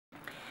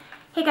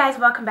Hey guys,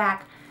 welcome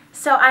back.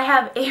 So I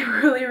have a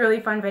really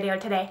fun video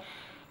today,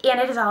 and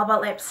it is all about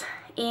lips.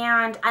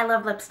 And I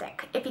love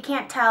lipstick. If you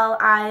can't tell,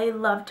 I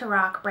love to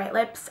rock bright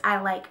lips.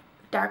 I like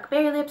dark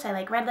berry lips, I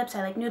like red lips,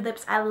 I like nude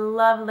lips. I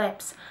love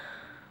lips.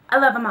 I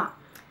love them all.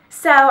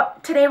 So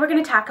today we're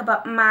going to talk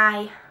about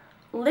my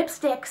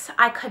lipsticks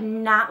I could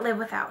not live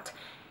without.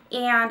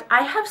 And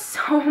I have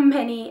so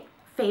many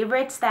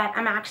favorites that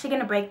I'm actually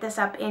going to break this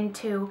up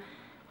into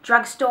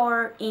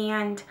drugstore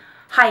and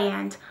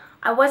high-end.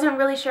 I wasn't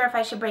really sure if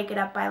I should break it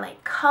up by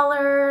like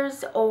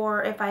colors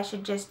or if I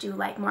should just do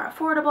like more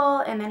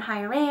affordable and then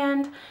higher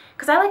end,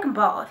 because I like them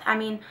both. I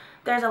mean,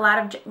 there's a lot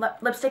of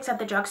lipsticks at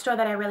the drugstore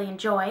that I really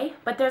enjoy,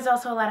 but there's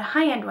also a lot of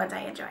high-end ones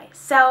I enjoy.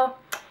 So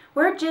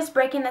we're just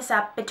breaking this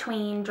up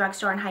between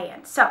drugstore and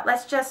high-end. So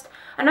let's just,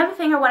 another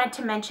thing I wanted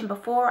to mention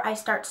before I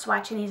start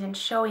swatching these and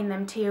showing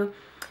them to you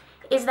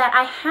is that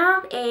I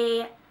have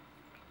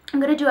I'm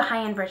going to do a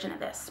high-end version of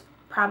this.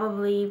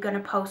 Probably going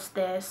to post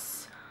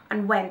this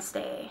on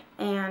Wednesday,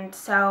 and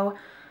so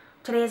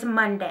today is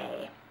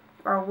Monday,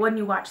 or when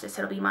you watch this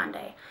it'll be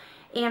Monday.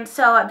 And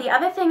so the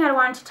other thing I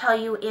wanted to tell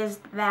you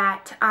is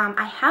that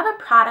I have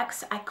a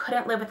products I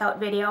couldn't live without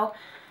video.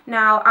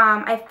 Now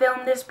I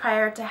filmed this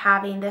prior to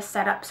having this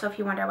set up, so if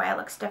you wonder why it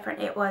looks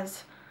different, it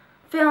was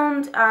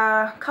filmed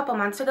a couple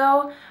months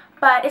ago.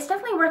 But it's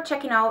definitely worth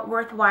checking out,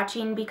 worth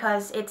watching,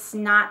 because it's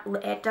not,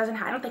 it doesn't,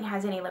 I don't think it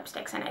has any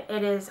lipsticks in it.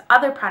 It is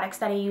other products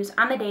that I use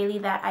on the daily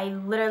that I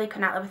literally could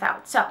not live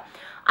without. So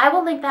I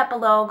will link that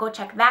below. Go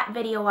check that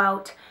video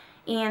out,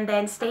 and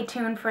then stay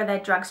tuned for the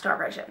drugstore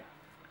version.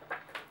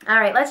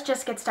 Alright, let's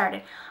just get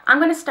started. I'm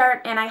going to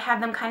start, and I have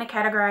them kind of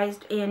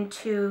categorized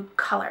into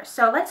colors.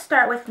 So let's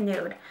start with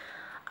nude.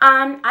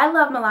 I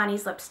love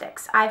Milani's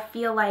lipsticks. I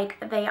feel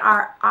like they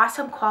are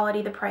awesome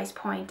quality. The price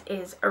point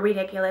is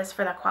ridiculous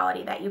for the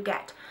quality that you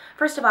get.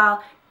 First of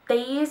all,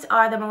 these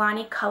are the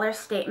Milani Color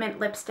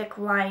Statement lipstick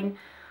line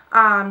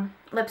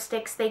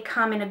lipsticks. They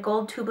come in a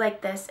gold tube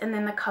like this, and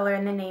then the color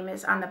and the name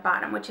is on the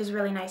bottom, which is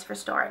really nice for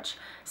storage.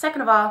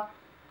 Second of all,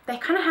 they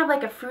kind of have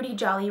like a fruity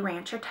Jolly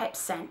Rancher type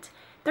scent.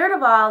 Third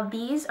of all,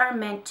 these are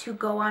meant to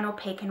go on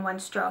opaque in one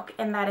stroke,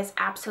 and that is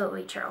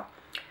absolutely true.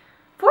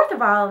 Fourth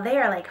of all, they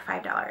are like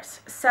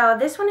 $5. So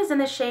this one is in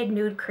the shade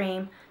Nude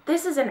Cream.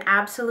 This is an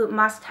absolute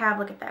must-have.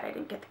 Look at that. I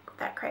didn't get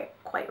that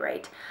quite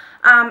right.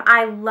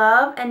 I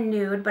love a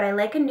nude, but I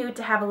like a nude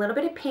to have a little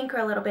bit of pink or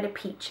a little bit of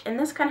peach. And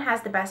this kind of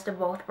has the best of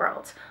both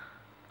worlds.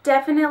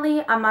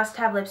 Definitely a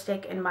must-have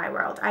lipstick in my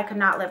world. I could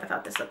not live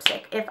without this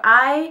lipstick.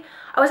 I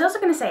was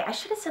also going to say, I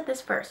should have said this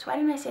first. Why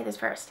didn't I say this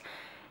first?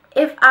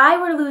 If I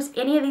were to lose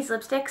any of these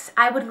lipsticks,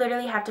 I would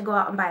literally have to go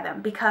out and buy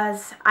them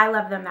because I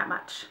love them that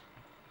much.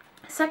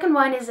 Second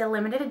one is a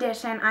limited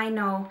edition, I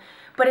know,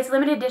 but it's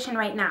limited edition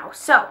right now.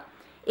 So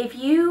if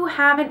you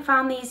haven't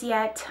found these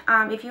yet,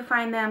 if you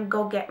find them,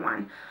 go get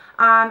one.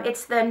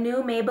 It's the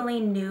new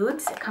Maybelline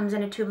Nudes. It comes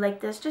in a tube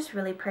like this, just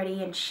really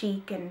pretty and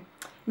chic and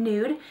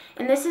nude.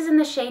 And this is in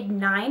the shade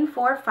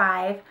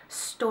 945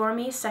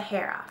 Stormy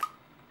Sahara.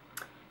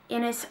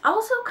 And it's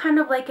also kind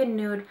of like a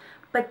nude,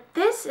 but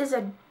this is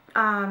a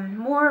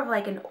more of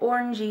like an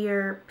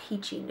orangier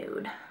peachy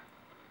nude.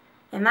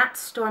 And that's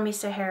Stormy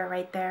Sahara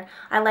right there.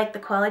 I like the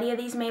quality of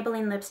these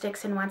Maybelline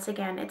lipsticks, and once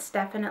again, it's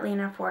definitely an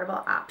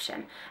affordable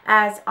option,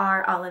 as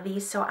are all of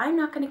these. So I'm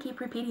not going to keep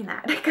repeating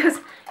that because,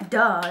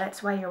 duh,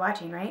 that's why you're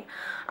watching, right?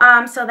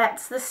 So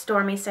that's the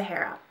Stormy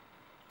Sahara.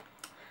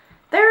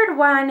 Third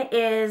one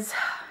is,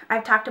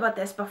 I've talked about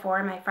this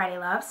before, my Friday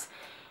Loves,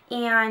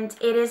 and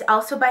it is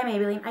also by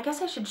Maybelline. I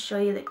guess I should show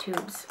you the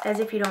tubes, as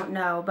if you don't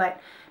know,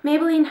 but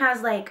Maybelline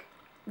has like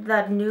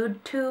the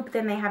nude tube,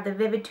 then they have the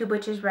vivid tube,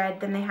 which is red,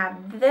 then they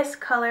have this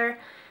color,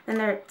 then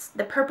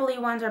the purpley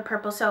ones are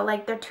purple, so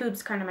like their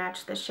tubes kind of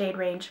match the shade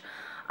range.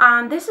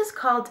 This is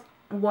called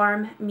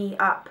Warm Me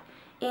Up,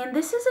 and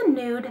this is a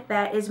nude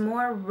that is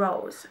more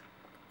rose.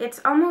 It's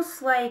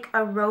almost like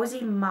a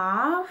rosy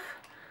mauve.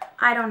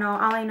 I don't know,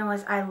 all I know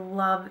is I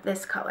love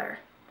this color.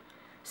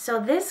 So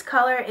this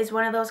color is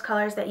one of those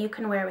colors that you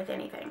can wear with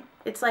anything.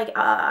 It's like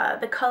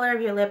the color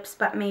of your lips,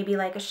 but maybe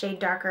like a shade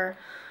darker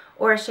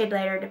or a shade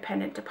lighter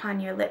dependent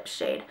upon your lip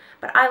shade.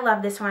 But I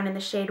love this one in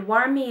the shade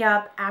Warm Me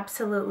Up.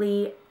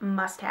 Absolutely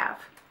must have.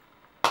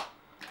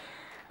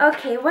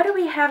 Okay, what do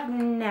we have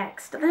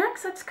next?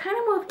 Next, let's kind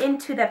of move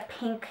into the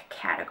pink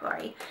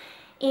category.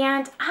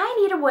 And I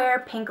need to wear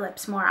pink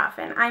lips more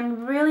often.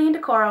 I'm really into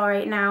coral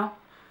right now.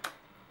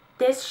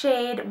 This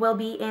shade will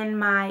be in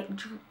my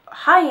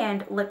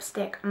high-end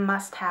lipstick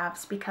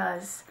must-haves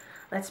because,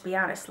 let's be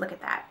honest, look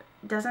at that.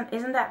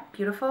 Isn't that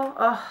beautiful?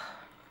 Oh.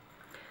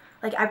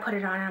 Like, I put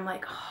it on and I'm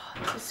like, oh,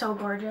 this is so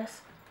gorgeous.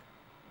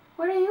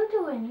 What are you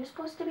doing? You're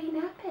supposed to be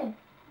napping.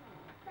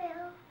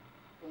 Well,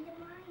 in the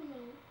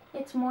morning.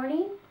 It's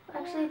morning?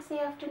 Actually, Yeah. it's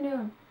the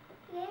afternoon.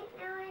 Yeah,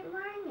 no, it's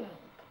morning.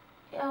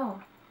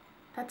 Oh,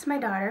 that's my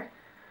daughter.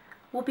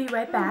 We'll be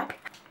right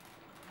back.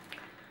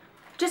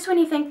 Just when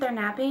you think they're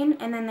napping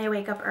and then they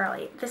wake up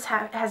early. This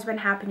has been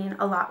happening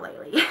a lot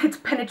lately. It's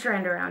been a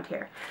trend around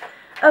here.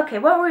 Okay,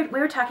 we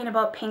were talking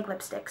about pink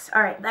lipsticks.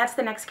 All right, that's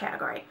the next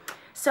category.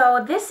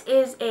 So this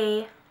is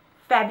a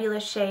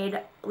fabulous shade,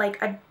 like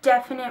a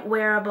definite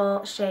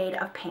wearable shade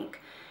of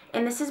pink.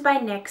 And this is by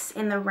NYX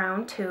in the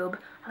round tube.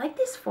 I like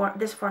this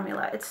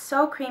formula. It's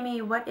so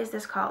creamy. What is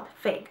this called?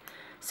 Fig.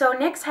 So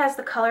NYX has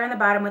the color in the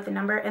bottom with the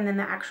number, and then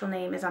the actual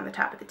name is on the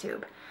top of the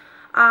tube.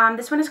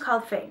 This one is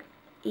called Fig.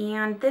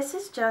 And this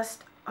is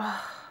just,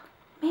 oh,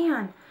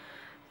 man.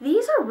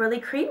 These are really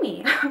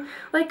creamy.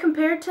 Like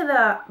compared to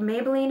the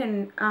Maybelline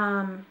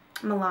and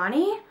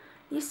Milani,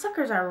 these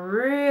suckers are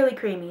really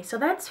creamy. So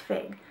that's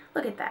Fig.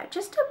 Look at that.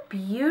 Just a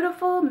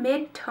beautiful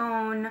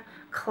mid-tone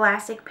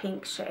classic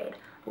pink shade.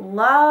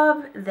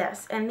 Love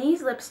this. And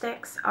these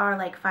lipsticks are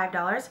like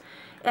 $5.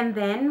 And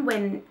then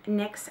when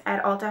NYX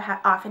at Ulta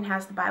often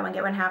has the buy one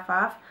get one half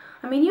off,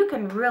 I mean, you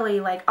can really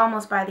like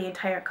almost buy the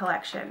entire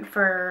collection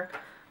for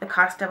the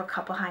cost of a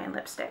couple high-end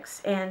lipsticks.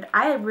 And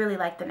I really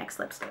like the NYX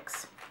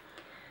lipsticks.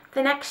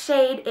 The next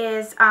shade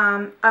is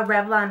a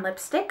Revlon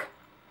lipstick.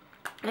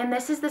 And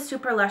this is the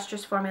Super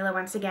Lustrous formula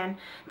once again.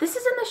 This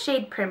is in the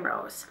shade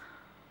Primrose.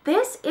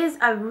 This is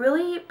a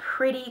really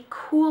pretty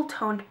cool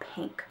toned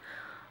pink.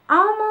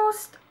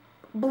 Almost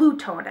blue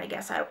toned, I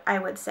guess I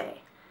would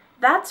say.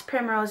 That's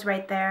Primrose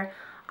right there.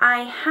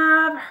 I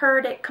have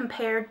heard it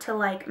compared to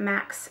like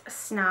MAC's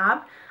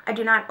Snob. I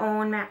do not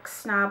own MAC's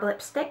Snob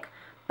lipstick,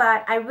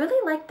 but I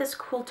really like this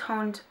cool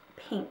toned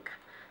pink.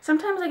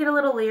 Sometimes I get a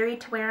little leery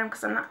to wear them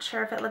because I'm not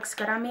sure if it looks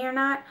good on me or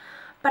not.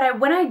 But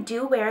when I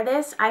do wear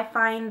this, I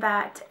find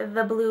that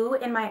the blue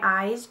in my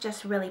eyes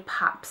just really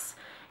pops.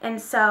 And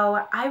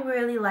so I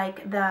really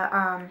like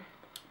the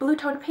blue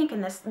toned pink in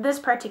this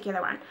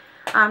particular one.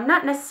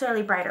 Not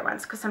necessarily brighter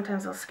ones because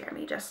sometimes they'll scare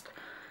me, just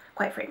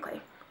quite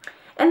frankly.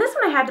 And this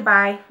one I had to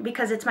buy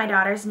because it's my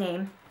daughter's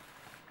name.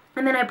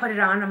 And then I put it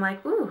on, I'm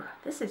like, ooh,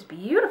 this is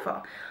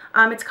beautiful.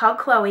 It's called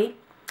Chloe.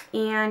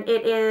 And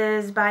it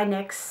is by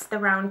NYX, the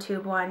round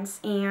tube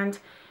ones, and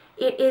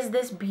it is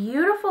this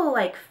beautiful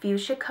like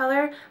fuchsia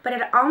color, but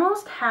it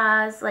almost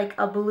has like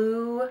a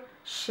blue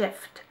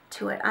shift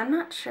to it. I'm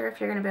not sure if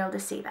you're going to be able to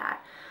see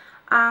that.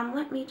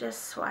 Let me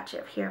just swatch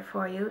it here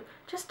for you.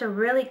 Just a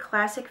really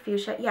classic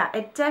fuchsia. Yeah,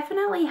 it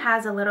definitely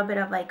has a little bit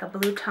of like a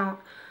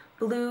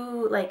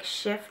blue like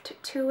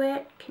shift to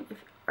it,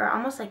 or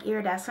almost like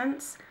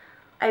iridescence.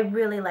 I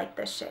really like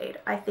this shade.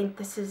 I think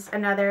this is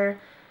another,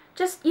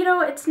 just, you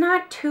know, it's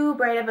not too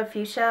bright of a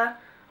fuchsia.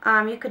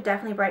 You could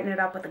definitely brighten it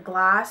up with a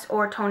gloss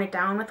or tone it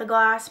down with a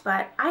gloss,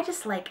 but I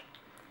just like,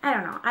 I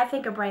don't know, I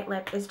think a bright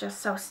lip is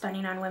just so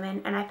stunning on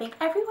women, and I think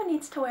everyone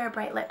needs to wear a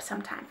bright lip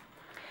sometime.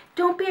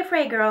 Don't be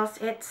afraid, girls.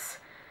 It's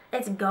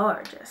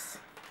gorgeous.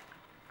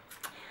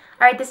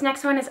 Alright, this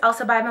next one is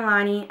also by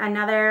Milani,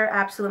 another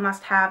absolute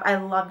must-have. I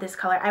love this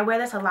color. I wear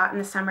this a lot in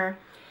the summer,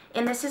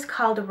 and this is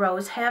called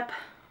Rose Hip.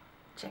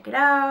 Check it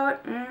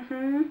out.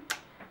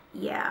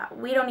 Yeah,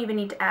 we don't even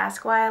need to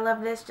ask why I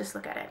love this. Just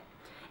look at it.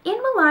 In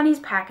Milani's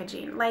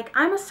packaging, like,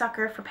 I'm a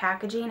sucker for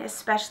packaging,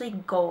 especially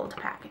gold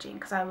packaging,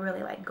 because I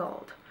really like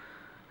gold.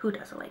 Who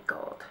doesn't like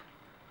gold?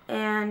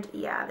 And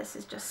yeah, this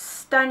is just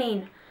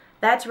stunning.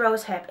 That's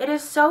Rose Hip. It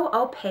is so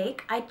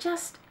opaque. I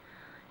just,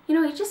 you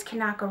know, you just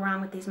cannot go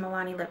wrong with these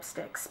Milani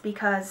lipsticks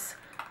because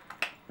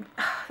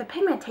the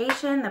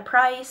pigmentation, the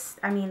price,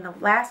 I mean, the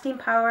lasting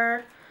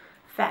power,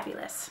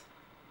 fabulous.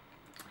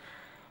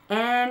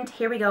 And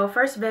here we go.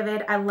 First,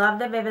 Vivid. I love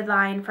the Vivid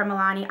line from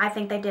Milani. I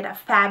think they did a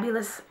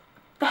fabulous,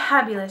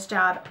 fabulous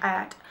job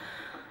at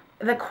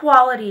the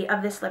quality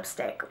of this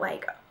lipstick.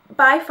 Like,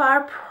 by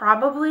far,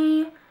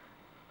 probably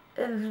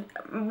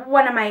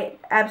one of my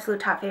absolute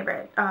top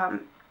favorite,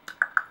 what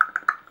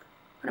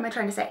am I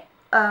trying to say?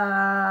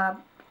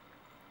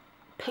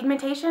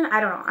 Pigmentation? I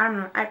don't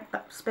know. I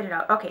spit it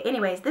out. Okay,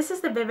 anyways, this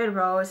is the Vivid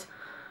Rose.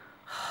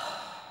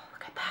 Oh,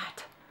 look at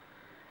that.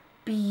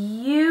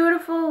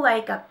 Beautiful,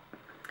 like a,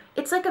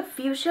 it's like a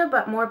fuchsia,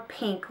 but more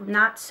pink,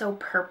 not so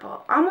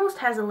purple. Almost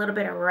has a little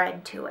bit of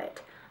red to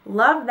it.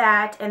 Love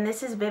that. And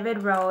this is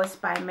Vivid Rose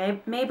by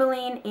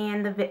Maybelline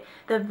and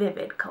the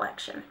Vivid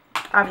collection.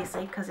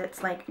 Obviously, because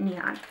it's like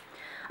neon.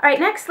 Alright,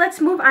 next let's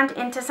move on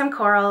into some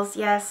corals.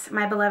 Yes,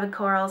 my beloved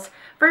corals.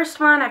 First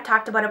one, I've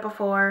talked about it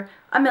before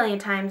a million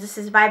times. This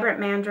is Vibrant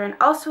Mandarin,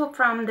 also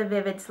from the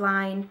Vivids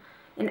line.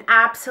 An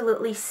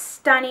absolutely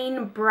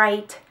stunning,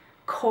 bright,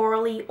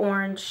 corally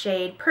orange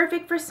shade.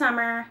 Perfect for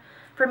summer.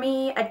 For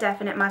me, a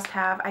definite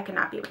must-have. I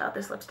cannot be without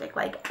this lipstick,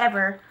 like,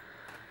 ever.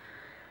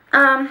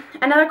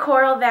 Another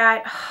coral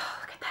that, oh,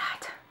 look at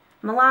that.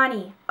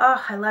 Milani.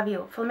 Oh, I love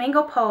you.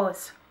 Flamingo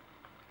Pose.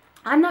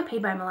 I'm not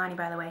paid by Milani,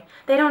 by the way.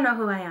 They don't know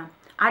who I am.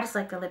 I just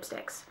like the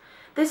lipsticks.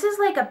 This is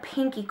like a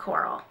pinky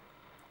coral.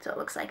 So it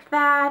looks like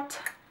that.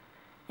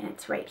 And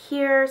it's right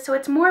here. So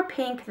it's more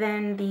pink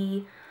than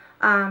the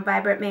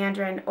Vibrant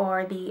Mandarin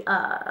or the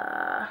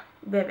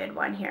Vivid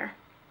one here.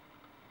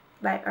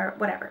 Or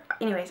whatever.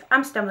 Anyways,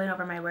 I'm stumbling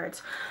over my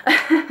words.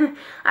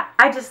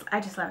 I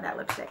just love that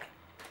lipstick.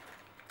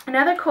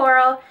 Another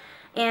coral,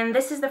 and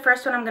this is the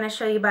first one I'm going to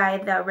show you by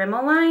the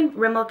Rimmel line,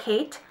 Rimmel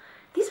Kate.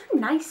 These are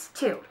nice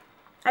too.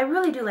 I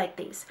really do like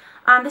these.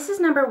 This is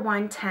number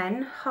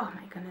 110. Oh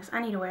my goodness,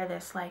 I need to wear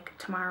this like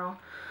tomorrow.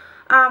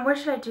 Where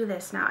should I do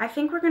this now? I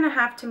think we're going to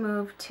have to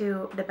move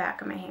to the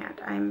back of my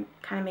hand. I'm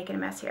kind of making a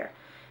mess here.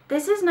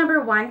 This is number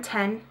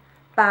 110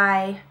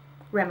 by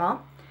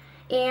Rimmel.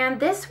 And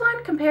this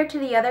one, compared to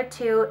the other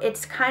two,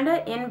 it's kind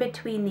of in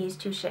between these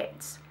two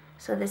shades.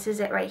 So this is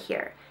it right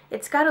here.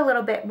 It's got a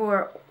little bit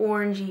more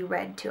orangey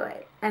red to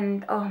it.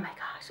 And oh my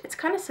gosh, it's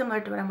kind of similar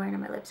to what I'm wearing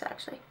on my lips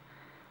actually.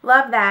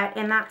 Love that,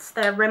 and that's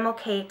the Rimmel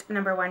Kate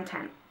number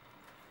 110.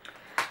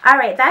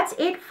 Alright, that's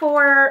it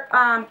for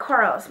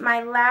corals.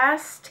 My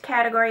last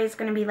category is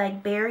going to be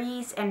like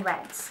berries and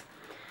reds.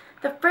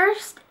 The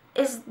first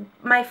is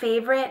my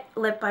favorite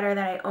lip butter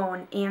that I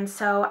own, and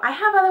so I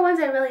have other ones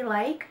I really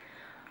like,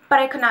 but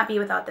I could not be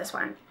without this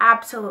one.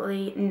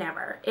 Absolutely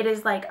never. It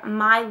is like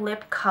my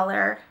lip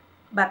color,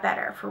 but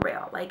better, for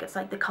real. Like, it's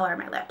like the color of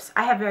my lips.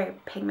 I have very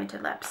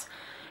pigmented lips.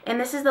 And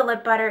this is the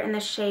lip butter in the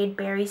shade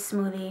Berry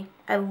Smoothie.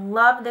 I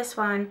love this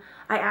one.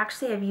 I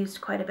actually have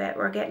used quite a bit.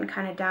 We're getting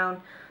kind of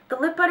down. The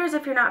lip butters,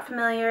 if you're not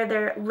familiar,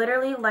 they're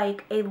literally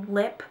like a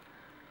lip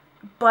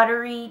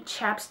buttery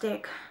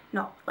chapstick.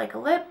 No, like a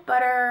lip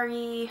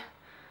buttery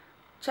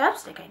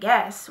chapstick, I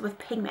guess, with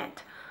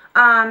pigment.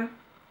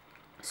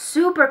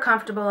 Super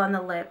comfortable on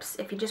the lips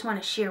if you just want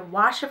a sheer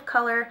wash of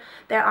color.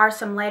 There are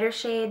some lighter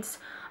shades.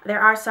 There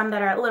are some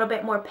that are a little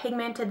bit more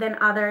pigmented than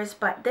others,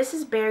 but this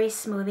is Berry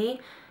Smoothie,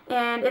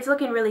 and it's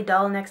looking really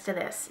dull next to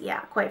this,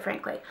 yeah, quite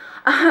frankly.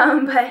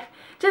 But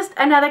just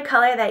another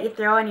color that you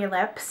throw on your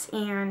lips,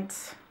 and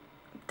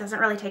it doesn't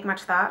really take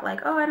much thought, like,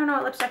 oh, I don't know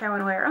what lipstick I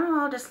want to wear. Oh,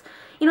 I'll just,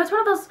 you know, it's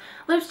one of those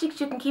lipsticks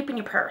you can keep in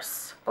your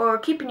purse or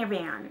keep in your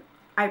van.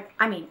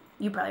 I mean,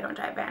 you probably don't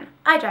drive a van.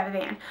 I drive a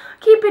van.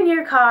 Keep in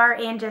your car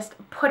and just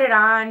put it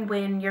on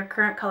when your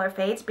current color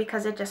fades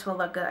because it just will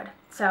look good.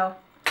 So,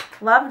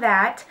 love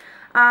that.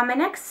 My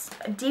next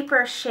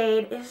deeper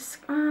shade is,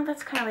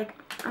 that's kind of like,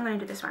 I'm going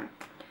to do this one,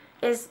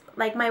 is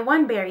like my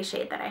one berry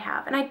shade that I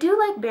have. And I do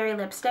like berry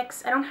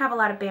lipsticks. I don't have a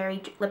lot of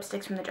berry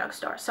lipsticks from the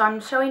drugstore. So I'm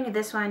showing you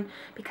this one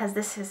because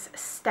this is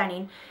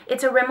stunning.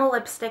 It's a Rimmel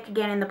lipstick,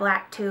 again, in the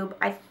black tube.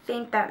 I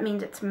think that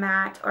means it's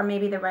matte, or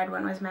maybe the red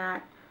one was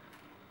matte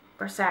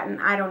or satin.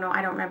 I don't know.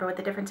 I don't remember what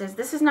the difference is.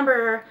 This is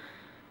number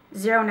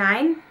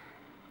 09,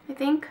 I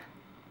think.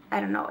 I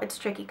don't know. It's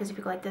tricky because if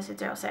you go like this,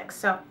 it's 06.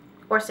 So,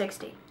 or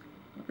 60.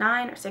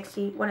 9 or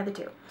 60, one of the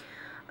two.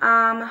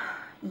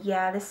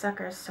 Yeah, this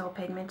sucker is so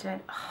pigmented.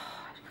 Oh,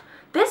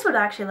 this would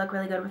actually look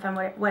really good with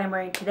what I'm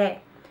wearing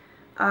today.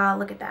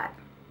 Look at that.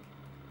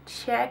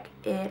 Check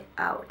it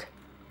out.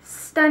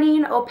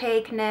 Stunning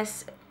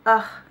opaqueness.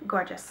 Ugh,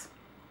 gorgeous.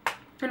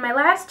 And my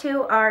last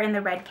two are in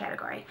the red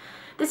category.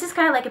 This is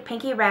kind of like a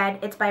pinky red.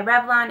 It's by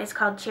Revlon. It's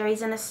called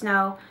Cherries in the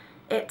Snow.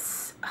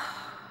 It's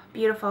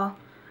beautiful.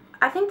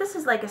 I think this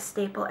is like a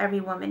staple. Every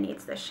woman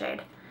needs this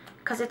shade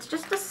because it's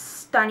just a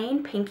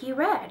stunning pinky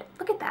red.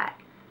 Look at that.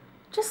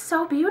 Just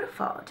so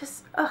beautiful.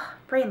 Just,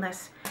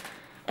 brainless.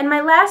 And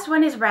my last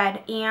one is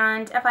red,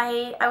 and if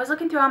I was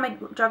looking through all my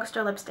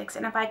drugstore lipsticks,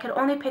 and if I could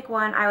only pick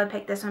one, I would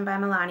pick this one by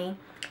Milani.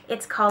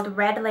 It's called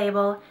Red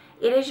Label.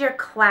 It is your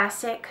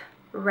classic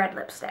red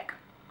lipstick.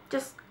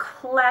 Just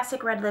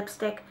classic red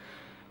lipstick.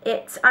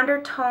 Its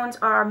undertones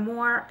are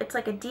more, it's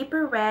like a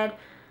deeper red.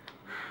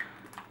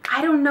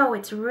 I don't know,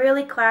 it's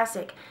really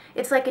classic.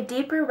 It's like a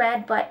deeper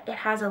red, but it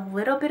has a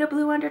little bit of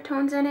blue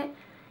undertones in it.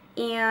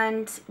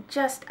 And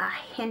just a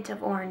hint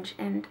of orange,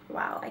 and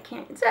wow, I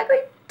can't exactly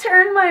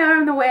turn my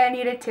arm the way I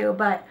need it to,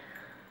 but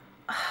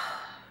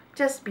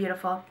just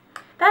beautiful.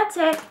 That's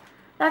it.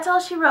 That's all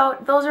she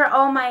wrote. Those are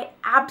all my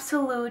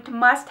absolute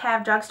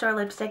must-have drugstore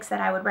lipsticks that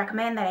I would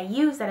recommend, that I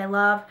use, that I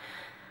love,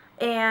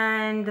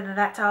 and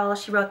that's all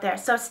she wrote there.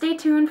 So stay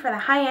tuned for the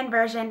high-end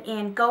version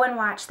and go and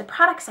watch the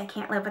products I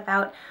can't live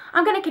without.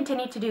 I'm going to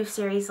continue to do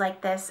series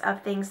like this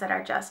of things that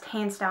are just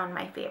hands down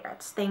my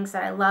favorites, things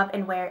that I love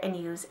and wear and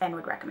use and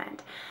would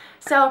recommend.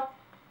 So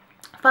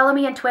follow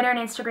me on Twitter and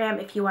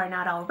Instagram if you are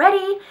not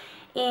already,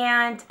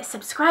 and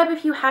subscribe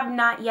if you have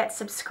not yet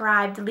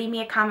subscribed. Leave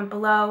me a comment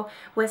below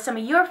with some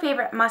of your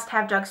favorite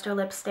must-have drugstore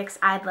lipsticks.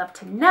 I'd love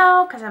to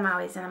know because I'm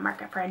always in the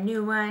market for a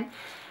new one.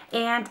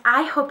 And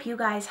I hope you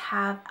guys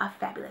have a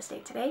fabulous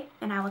day today,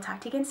 and I will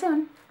talk to you again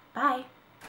soon. Bye.